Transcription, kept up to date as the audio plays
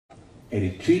a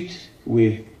retreat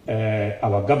with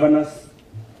our governors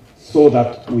so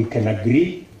that we can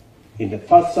agree in the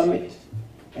first summit,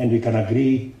 and we can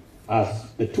agree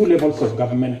as the two levels of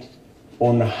government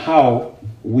on how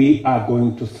we are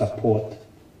going to support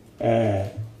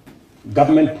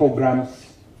government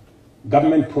programs,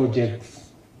 government projects,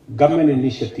 government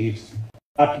initiatives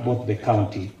at both the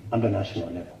county and the national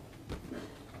level.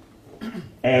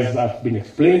 As has been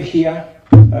explained here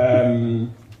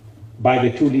by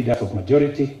the two leaders of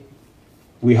majority,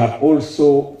 we have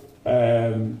also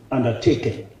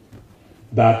undertaken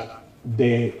that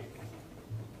the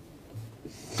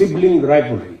sibling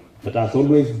rivalry that has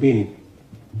always been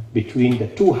between the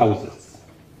two houses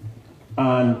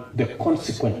and the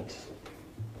consequent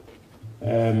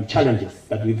challenges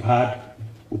that we've had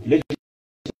with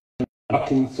legislation,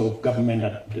 workings of government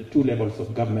at the two levels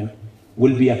of government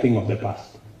will be a thing of the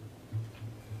past.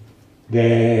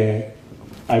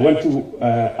 I want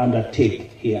to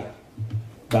undertake here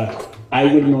that I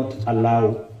will not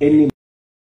allow any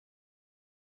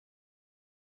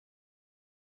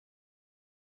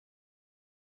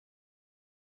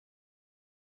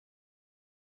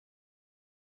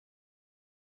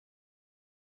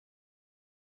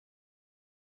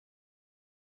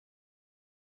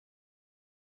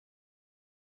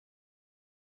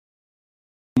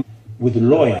with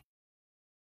lawyers.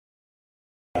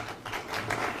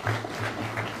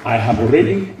 I have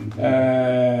already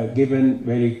given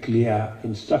very clear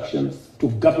instructions to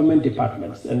government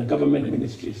departments and government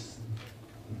ministries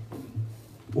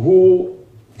who,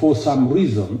 for some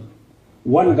reason,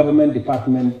 one government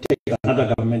department takes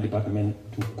another government department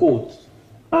to court,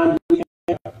 and we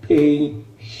end up paying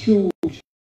huge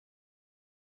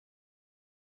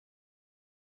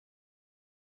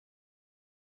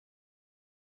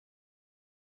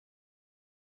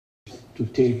to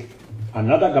take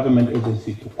another government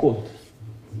agency to court.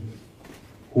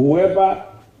 Whoever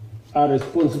are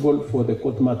responsible for the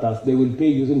court matters, they will pay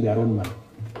using their own money.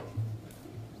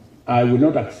 I will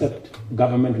not accept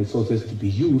government resources to be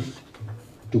used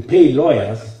to pay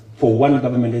lawyers for one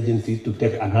government agency to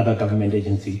take another government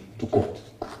agency to court.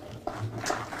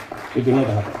 It will not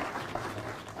happen.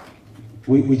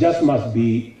 We just must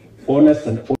be honest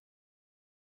and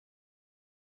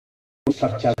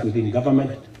structures within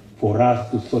government for us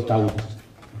to sort out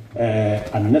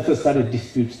unnecessary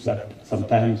disputes that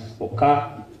sometimes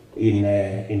occur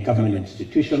in government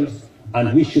institutions,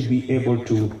 and we should be able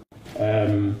to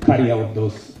carry out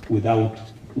those without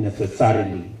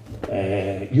necessarily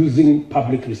using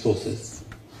public resources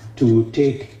to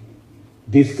take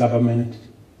this government,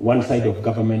 one side of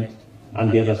government,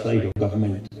 and the other side of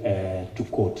government to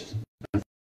court.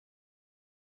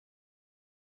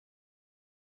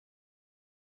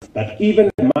 That even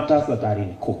the matters that are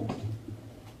in court,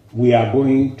 we are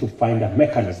going to find a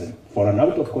mechanism for an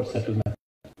out-of-court settlement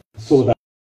so that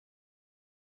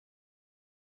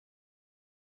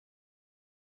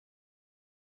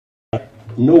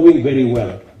knowing very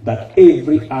well that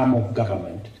every arm of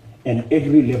government and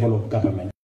every level of government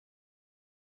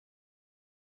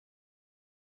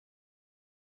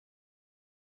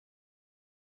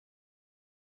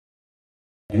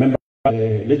member of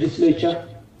the legislature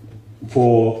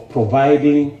for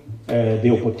providing the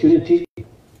opportunity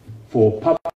for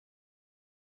public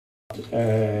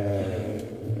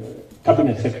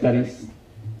cabinet secretaries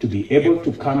to be able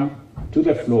to come to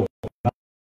the floor.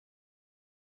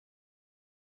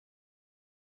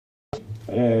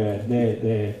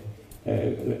 The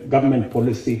government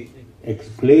policy,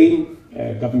 explain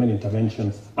government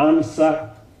interventions, answer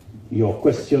your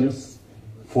questions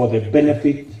for the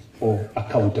benefit of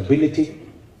accountability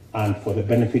and for the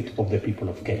benefit of the people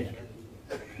of Kenya.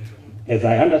 As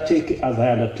I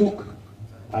undertook,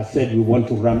 I said we want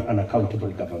to run an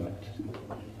accountable government,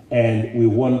 and we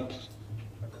want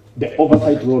the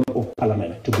oversight role of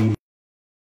Parliament to be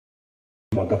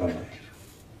our government.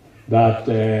 That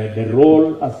the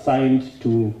role assigned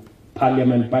to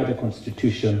Parliament by the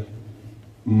Constitution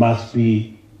must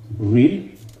be real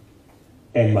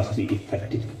and must be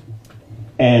effective.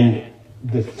 And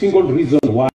the single reason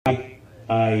why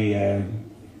I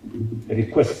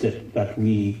requested that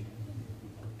we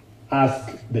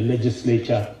ask the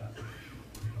legislature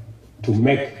to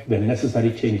make the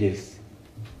necessary changes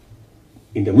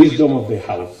in the wisdom of the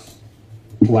House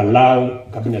to allow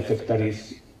cabinet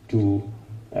secretaries to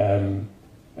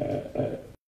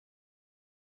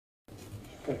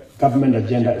government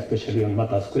agenda, especially on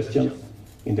matters questions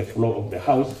in the floor of the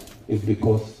House, is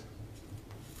because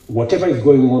whatever is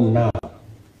going on now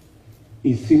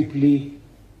is simply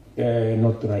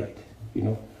not right. You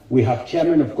know, we have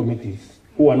chairmen of committees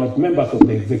who are not members of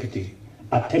the executive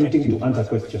attempting to answer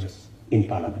questions in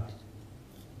Parliament.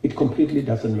 It completely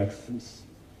doesn't make sense.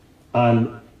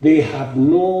 And they have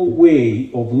no way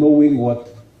of knowing what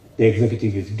the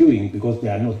executive is doing because they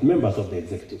are not members of the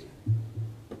executive.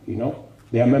 You know,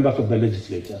 they are members of the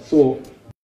legislature. So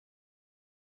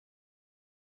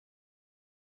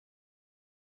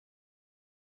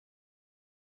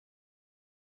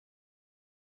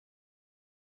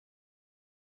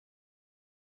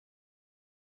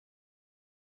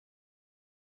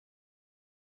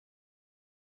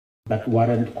that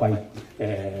weren't quite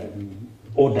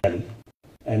orderly.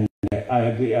 And I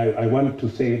agree. I want to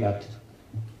say that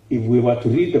if we were to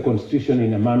read the Constitution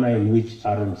in a manner in which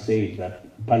Aaron said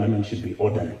that Parliament should be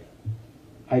orderly,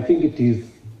 I think it is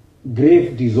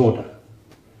grave disorder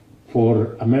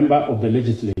for a member of the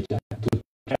legislature to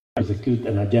execute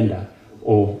an agenda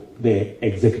of the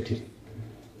executive.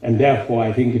 And therefore,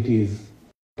 I think it is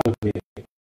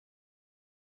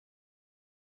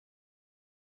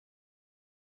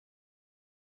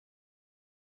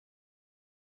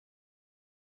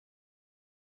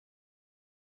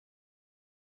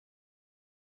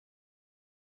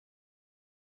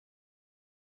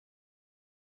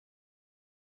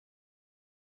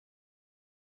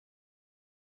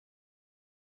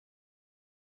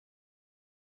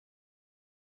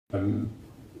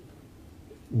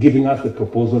giving us the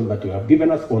proposal that you have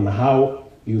given us on how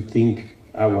you think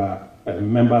our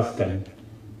members can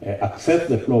access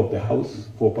the floor of the House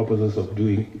for purposes of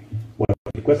doing what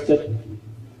requested.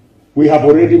 We have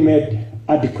already made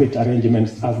adequate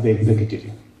arrangements as the executive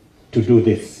to do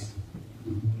this.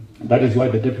 That is why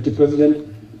the Deputy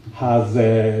President has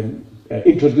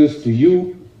introduced to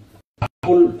you a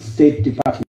whole State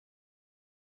Department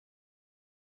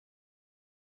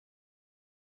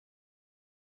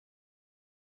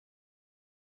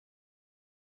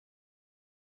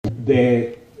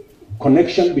the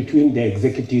connection between the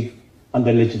executive and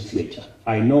the legislature.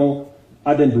 I know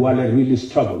Aden Duale really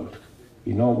struggled.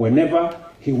 You know, whenever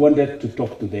he wanted to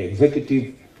talk to the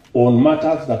executive on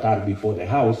matters that are before the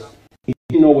House, he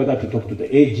didn't know whether to talk to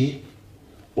the AG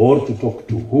or to talk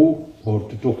to who or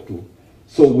to talk to.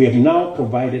 So we have now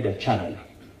provided a channel,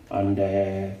 and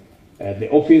the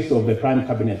Office of the Prime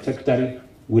Cabinet Secretary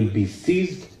will be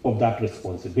seized of that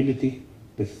responsibility.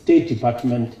 The State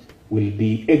Department will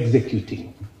be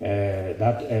executing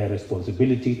that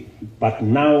responsibility. But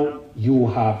now you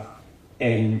have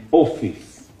an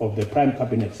office of the Prime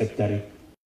Cabinet Secretary.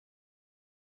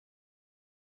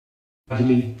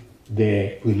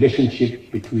 The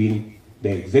relationship between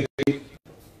the executive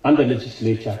and the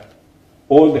legislature,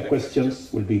 all the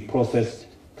questions will be processed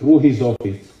through his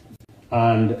office.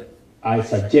 And I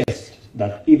suggest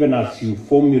that even as you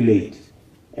formulate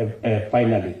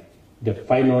finally the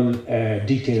final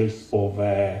details of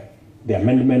the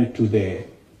amendment to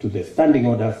the standing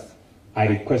orders, I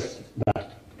request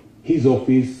that his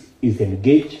office is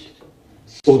engaged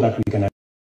so that we can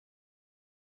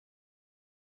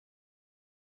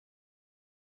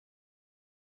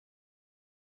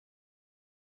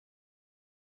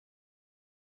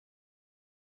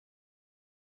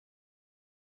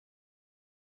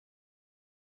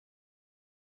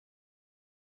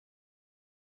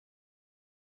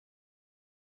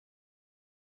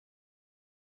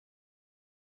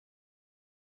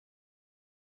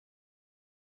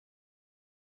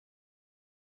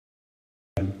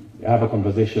have a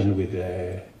conversation with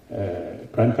the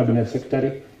Prime Cabinet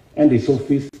Secretary and his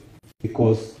office,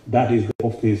 because that is the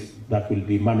office that will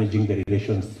be managing the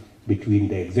relations between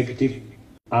the executive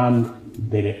and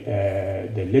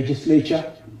the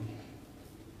legislature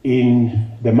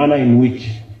in the manner in which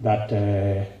that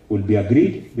will be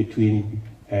agreed between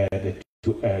the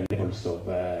two levels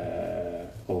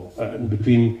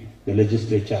between the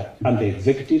legislature and the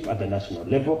executive at the national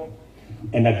level.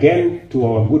 And again, to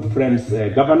our good friends,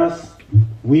 governors,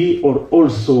 we are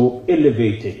also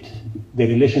elevated the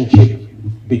relationship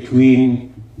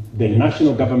between the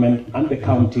national government and the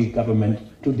county government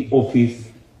to the office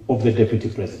of the Deputy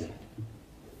President.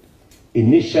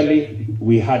 Initially,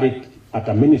 we had it at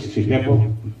a ministry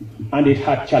level, and it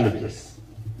had challenges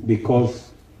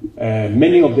because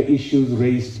many of the issues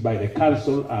raised by the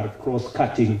council are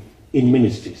cross-cutting in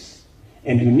ministries.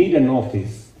 And you need an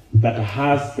office that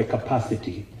has the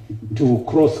capacity to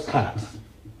cross-cut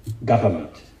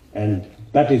government. And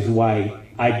that is why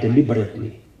I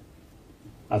deliberately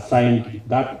assigned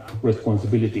that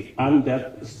responsibility and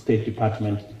that State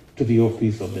Department to the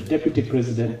office of the Deputy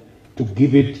President to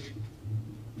give it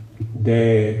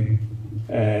the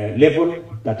level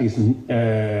that is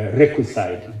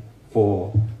requisite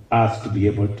for us to be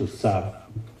able to serve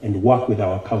and work with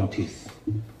our counties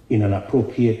in an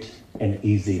appropriate and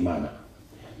easy manner.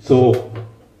 So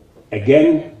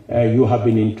Again, you have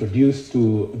been introduced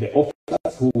to the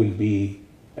officers who will be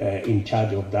in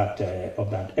charge of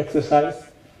that exercise,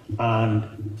 and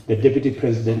the Deputy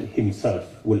President himself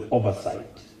will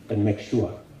oversight and make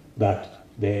sure that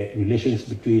the relations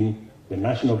between the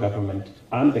national government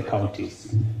and the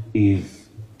counties is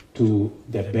to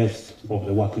the best of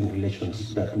the working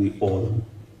relations that we all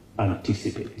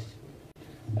anticipate.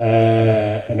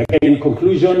 And again, in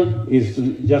conclusion, is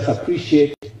to just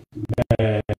appreciate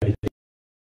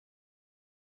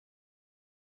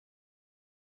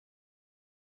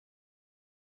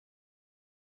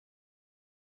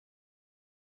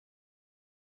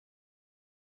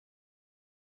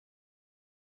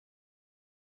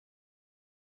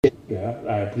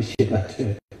I appreciate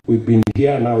that we've been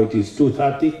here, now it is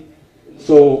 2:30.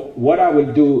 So what I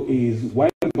will do is, while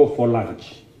we go for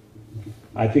lunch,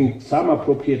 I think some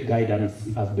appropriate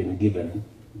guidance has been given.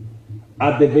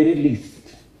 At the very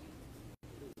least,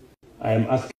 I am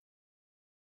asking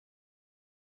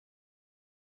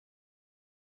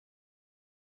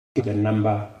the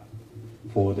number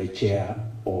for the chair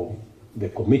of the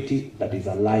committee that is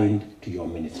aligned to your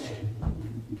ministry.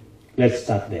 Let's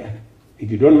start there. If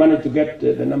you don't manage to get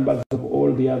the numbers of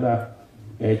all the other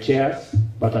chairs,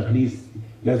 but at least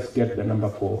let's get the number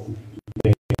for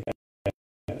the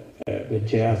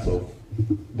chairs of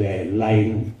the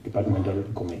line departmental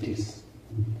committees.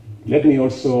 Let me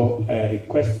also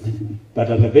request that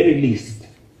at the very least,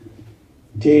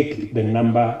 take the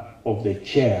number of the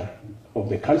chair of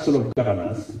the Council of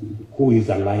Governors who is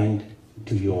aligned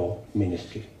to your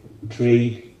ministry.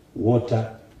 Trade,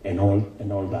 water, and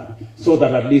all that, so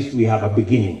that at least we have a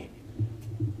beginning.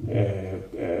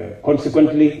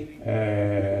 Consequently,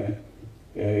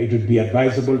 it would be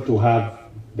advisable to have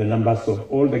the numbers of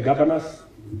all the governors.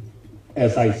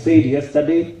 As I said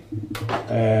yesterday,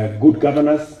 good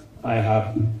governors, I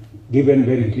have given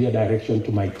very clear direction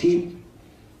to my team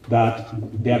that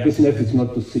their business is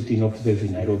not to sit in offices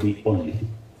in Nairobi only,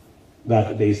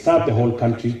 that they serve the whole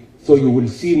country, so you will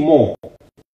see more.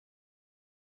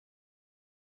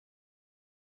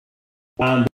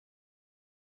 And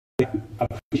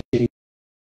appreciate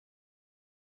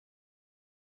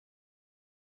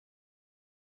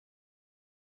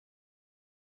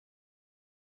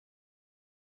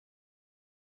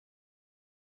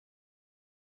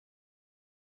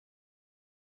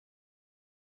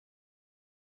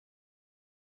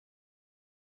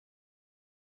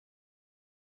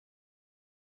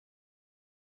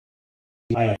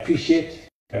I appreciate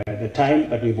the time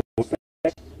that we've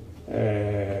spent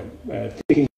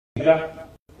thinking together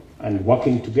and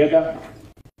working together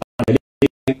and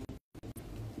living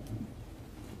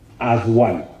as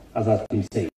one, as has been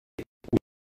said.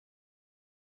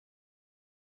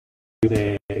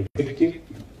 The executive,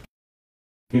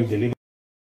 we've delivered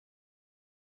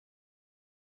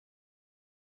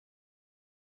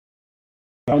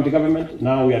county government.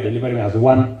 Now we are delivering as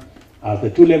one, as the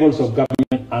two levels of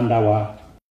government and our.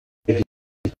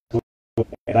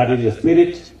 That is the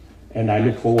spirit, and I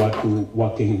look forward to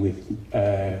working with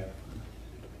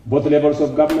both levels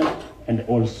of government and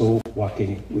also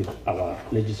working with our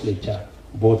legislature,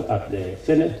 both at the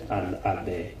Senate and at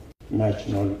the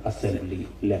National Assembly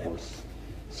levels.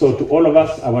 So to all of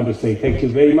us, I want to say thank you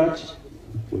very much.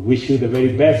 We wish you the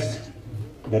very best.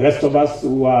 The rest of us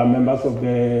who are members of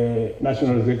the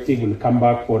National Executive will come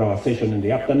back for our session in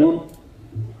the afternoon,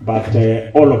 but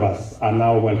all of us are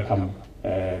now welcome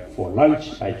for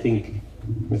lunch. I think,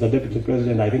 Mr. Deputy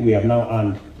President, I think we have now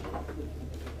earned.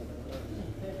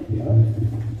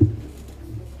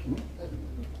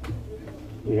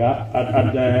 Yeah,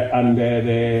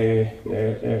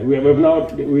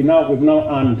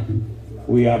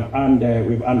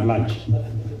 we've earned lunch.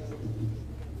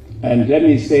 And let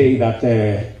me say that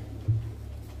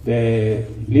the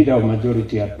leader of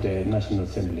majority at the National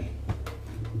Assembly,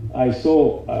 I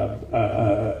saw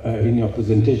in your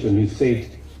presentation, you said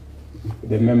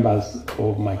the members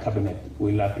of my cabinet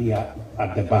will appear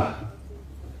at the bar.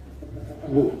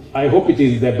 I hope it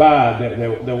is the bar.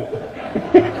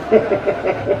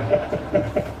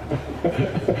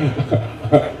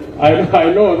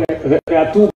 I know there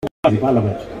are two bars in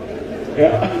Parliament.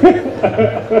 Yeah.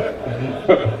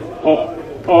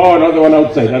 Oh, not the one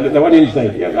outside, the one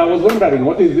inside. Yeah, I was wondering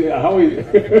what is how is.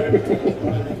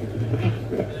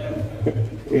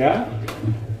 Yeah.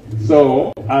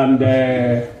 So, and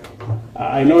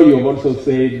I know you have also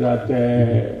said that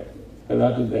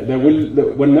that there will,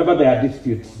 whenever there are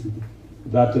disputes,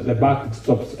 that the buck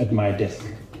stops at my desk.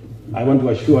 I want to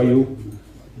assure you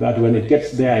that when it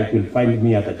gets there, it will find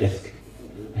me at the desk,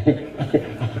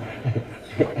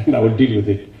 and I will deal with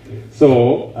it.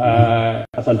 So,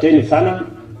 asanteni sana,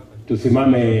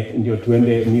 tusimame ndio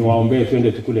tuende, niwaombee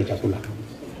tuende tukule chakula.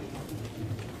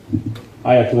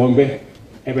 Haya, tuombe.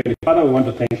 Heavenly Father, we want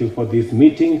to thank you for this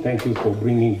meeting. Thank you for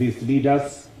bringing these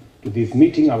leaders to this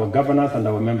meeting, our governors and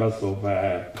our members of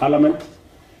Parliament.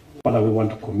 Father, we want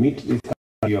to commit this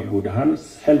to your good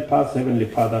hands. Help us, Heavenly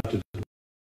Father, to do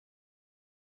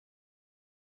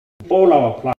all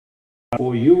our plans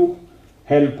for you.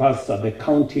 Help us at the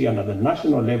county and at the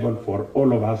national level for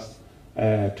all of us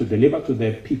to deliver to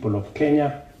the people of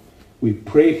Kenya. We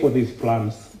pray for these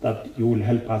plans that you will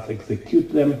help us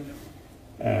execute them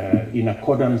in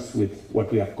accordance with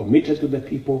what we have committed to the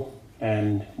people,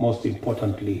 and most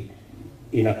importantly,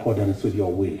 in accordance with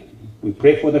your will. We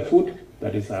pray for the food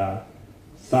that is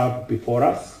served before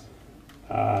us.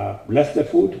 Bless the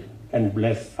food and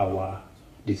bless our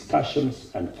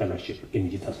discussions and fellowship in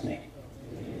Jesus' name.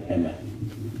 Amen.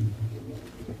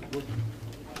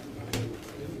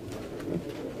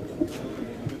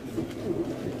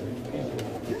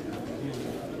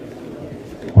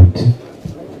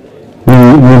 We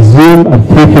resume at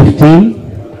 3:15.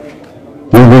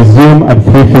 We resume at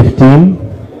 3:15.